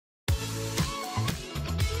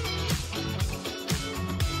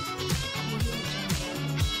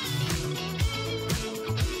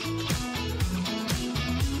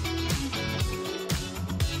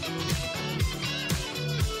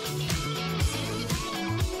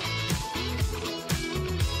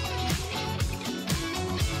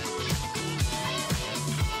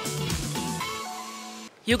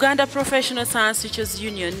Uganda Professional Science Teachers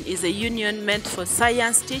Union is a union meant for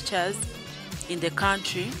science teachers in the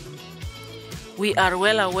country. We are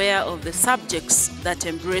well aware of the subjects that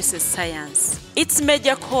embraces science. Its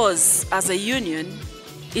major cause as a union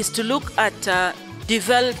is to look at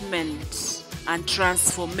development and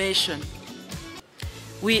transformation.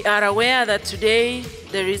 We are aware that today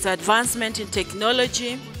there is advancement in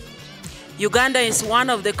technology. Uganda is one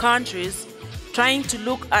of the countries trying to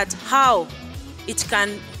look at how it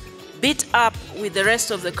can beat up with the rest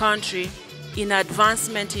of the country in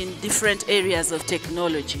advancement in different areas of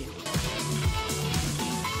technology.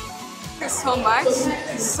 Thank you so much.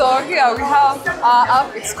 So here we have our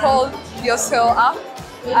app. It's called Your Soil app,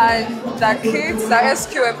 and the kits, the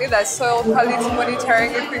SQME, the soil quality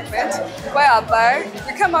monitoring equipment, whereby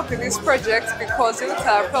we came up with this project because it's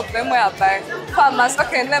a problem whereby farmers,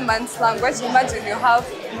 okay, in layman's language, imagine you have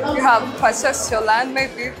purchased your land,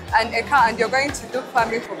 maybe an acre, and you're going to do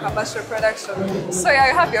farming for commercial production. So yeah,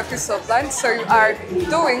 you have your piece of land, so you are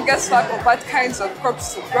doing guesswork of what kinds of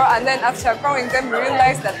crops to grow, and then after growing them, you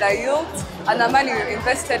realize that the yields and the money you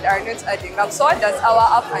invested are not adding up. So what does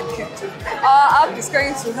our app and kit do? Our app is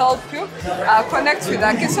going to help you connect with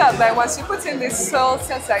the kit, whereby once you put in this soil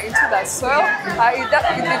sensor into the soil, it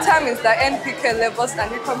determines the NPK levels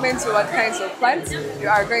and recommends you what kinds of plants you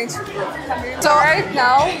are going to grow. So right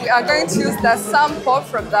now, we are going to use the sample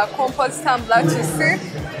from the compost tumbler to see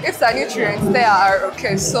if the nutrients there are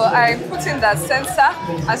okay. So I'm putting the sensor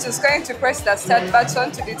and she's going to press the start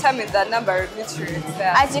button to determine the number of nutrients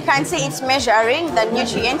there. As you can see, it's measuring the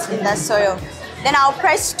nutrients in the soil. Then I'll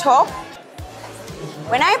press stop.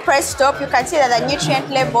 When I press stop, you can see that the nutrient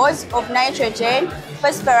levels of nitrogen,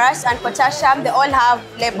 phosphorus, and potassium, they all have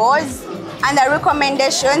labels. And the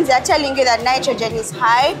recommendations, they're telling you that nitrogen is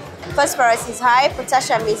high, phosphorus is high,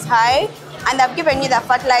 potassium is high, and they've given you the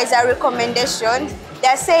fertilizer recommendations.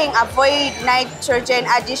 They're saying avoid nitrogen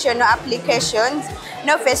additional applications,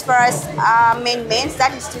 no phosphorus amendments.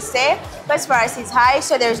 That is to say, phosphorus is high,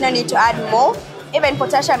 so there is no need to add more. Even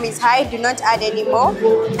potassium is high, do not add any more.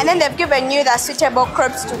 And then they've given you the suitable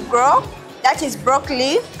crops to grow. That is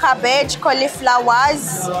broccoli, cabbage,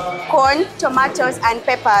 cauliflowers, corn, tomatoes, and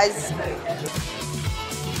peppers.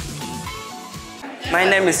 My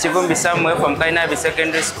name is Chivumbi Samuel from Hydroponic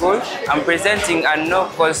Secondary School. I'm presenting a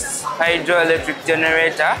no-cost hydroelectric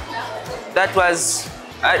generator that was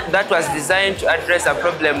designed to address a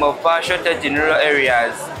problem of power shortage in rural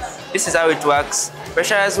areas. This is how it works.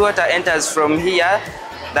 Pressurized water enters from here,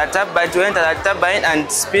 the turbine to enter the turbine and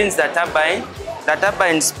spins the turbine. The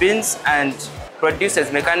turbine spins and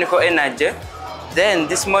produces mechanical energy. Then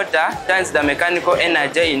this motor turns the mechanical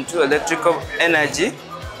energy into electrical energy.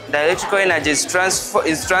 The electrical energy is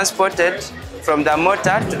transported from the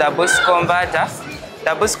motor to the boost converter.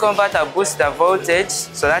 The boost converter boosts the voltage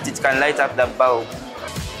so that it can light up the bulb.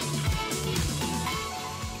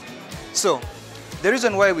 So, the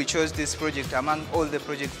reason why we chose this project among all the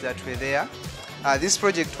projects that were there, this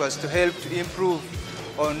project was to help to improve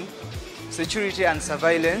on security and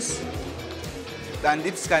surveillance, and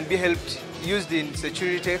this can be used in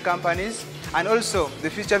security companies, and also the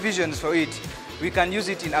future visions for it. We can use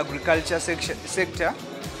it in agriculture sector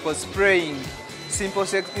for spraying simple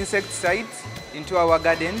insecticides into our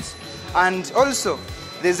gardens. And also,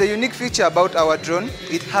 there's a unique feature about our drone.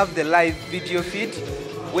 It has the live video feed,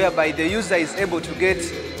 whereby the user is able to get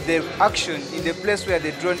the action in the place where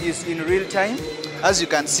the drone is in real time. As you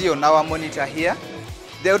can see on our monitor here,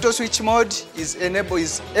 the auto switch mode is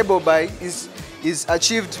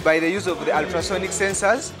achieved by the use of the ultrasonic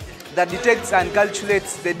sensors that detects and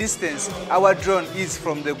calculates the distance our drone is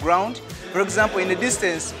from the ground. For example, in a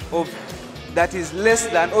distance that is less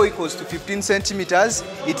than or equals to 15 centimeters,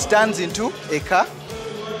 it turns into a car.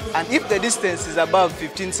 And if the distance is above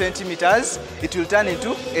 15 centimeters, it will turn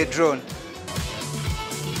into a drone.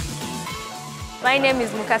 My name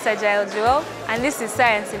is Mukasa Jael Joel, and this is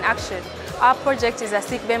Science in Action. Our project is a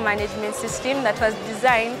sick bay management system that was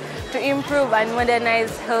designed to improve and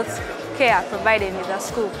modernize health care provided in the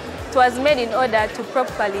school. It was made in order to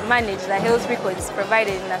properly manage the health records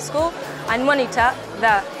provided in the school and monitor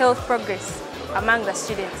the health progress among the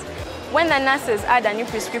students. When the nurses add a new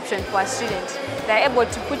prescription for a student, they are able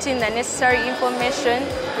to put in the necessary information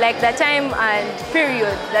like the time and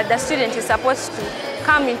period that the student is supposed to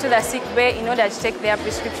come into the sick bay in order to take their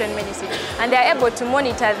prescription medicine. And they are able to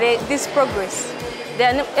monitor this progress. They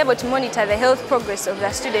are able to monitor the health progress of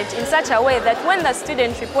the student in such a way that when the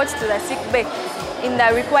student reports to the sick bay in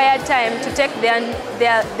the required time to take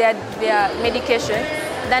their medication,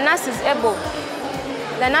 the nurse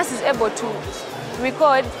is able to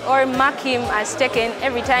record or mark him as taken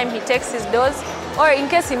every time he takes his dose or in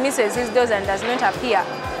case he misses his dose and does not appear,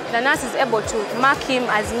 the nurse is able to mark him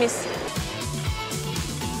as missed.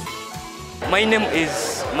 My name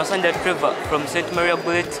is Masanja Trevor from St. Maria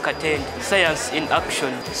Bullet Katend, Science in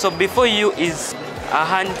Action. So before you is a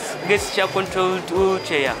hand gesture controlled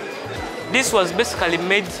wheelchair. This was basically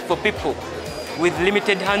made for people with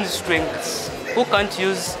limited hand strengths who can't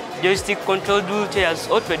use joystick controlled wheelchairs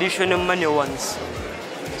or traditional manual ones.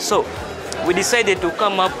 So we decided to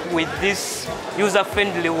come up with this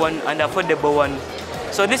user-friendly one and affordable one.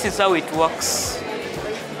 So this is how it works.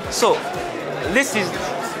 So this is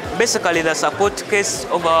basically the support case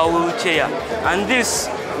of our wheelchair, and this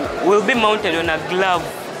will be mounted on a glove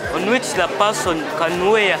on which the person can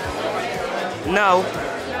wear. Now,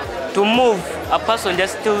 to move, a person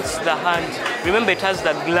just tilts the hand. Remember, it has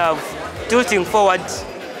the glove. Tilting forward,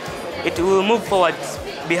 it will move forward,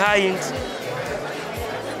 behind,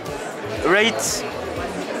 right,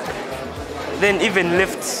 then even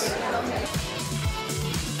left.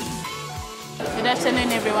 Good afternoon,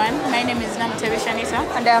 everyone. My name is Namtevi Shanisa.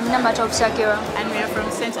 And I am Namatop Shakira. And we are from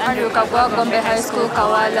St. Andrew Kabwa Gombe High School,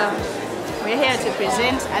 Kawala. We're here to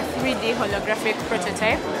present a 3D holographic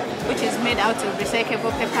prototype, which is made out of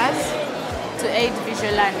recyclable papers to aid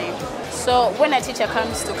visual learning. So when a teacher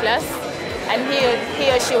comes to class and he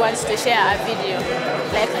or she wants to share a video,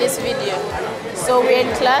 like this video, so we're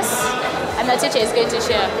in class and the teacher is going to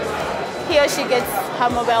share. He or she gets her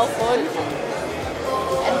mobile phone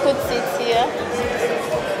and puts it here.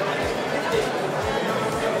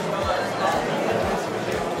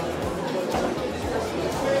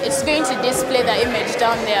 It's going to display the image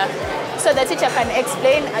down there, so the teacher can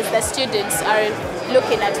explain as the students are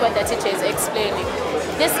looking at what the teacher is explaining.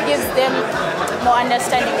 This gives them more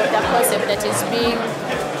understanding of the concept that is being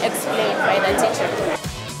explained by the teacher.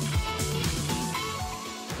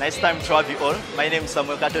 Nice time to have you all. My name is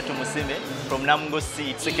Samuel Katoto Musime from Mbogo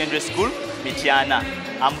Mixed Secondary School, Mityana.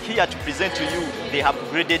 I'm here to present to you the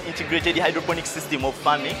upgraded integrated hydroponic system of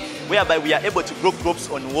farming, whereby we are able to grow crops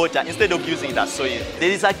on water instead of using the soil. There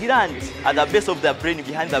is a gland at the base of the brain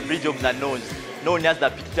behind the bridge of the nose, known as the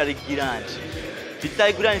pituitary gland.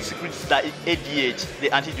 Pituitary gland secretes the ADH,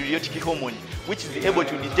 the anti-diuretic hormone, which is able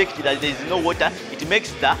to detect that there is no water. It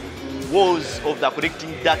makes the walls of the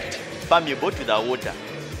collecting duct permeable to the water.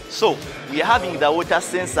 So we are having the water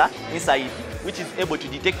sensor inside, which is able to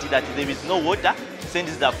detect that there is no water,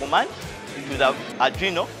 sends the command to the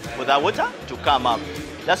adrenal for the water to come up.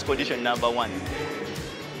 That's condition number one.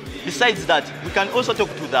 Besides that, we can also talk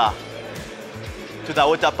to the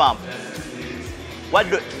water pump.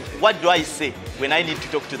 What do I say when I need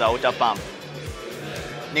to talk to the water pump?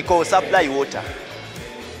 Nico, supply water.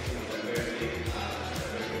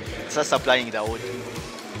 Start supplying the water.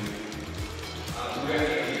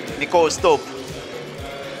 Nicole, stop.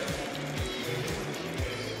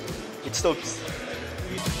 It stops.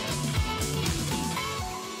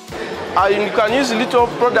 And you can use little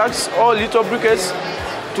products or little briquettes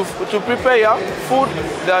to prepare food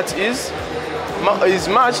that is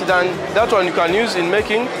much than that one you can use in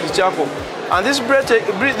making the charcoal. And these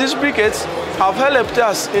briquettes have helped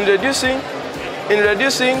us in reducing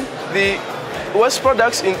the waste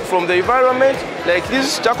products from the environment, like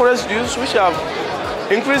these charcoal residues, which have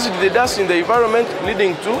increased the dust in the environment,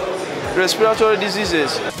 leading to respiratory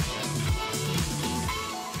diseases.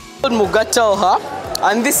 I'm Mugataoha,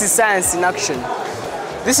 and this is Science in Action.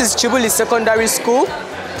 This is Chibuli Secondary School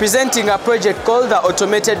presenting a project called the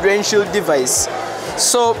Automated Rain Shield Device.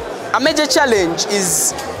 So a major challenge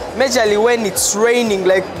is majorly when it's raining,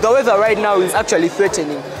 like the weather right now is actually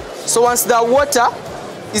threatening. So once the water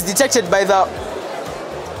is detected by the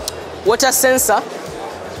water sensor,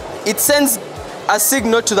 it sends a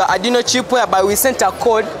signal to the Arduino chip whereby we send a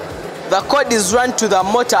code. The code is run to the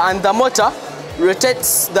motor, and the motor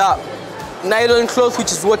rotates the nylon cloth,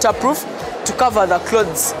 which is waterproof, to cover the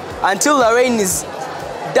clothes until the rain is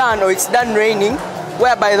done, or it's done raining,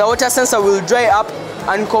 whereby the water sensor will dry up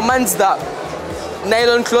and commands the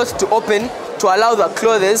nylon cloth to open to allow the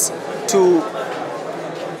clothes to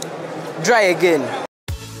dry again.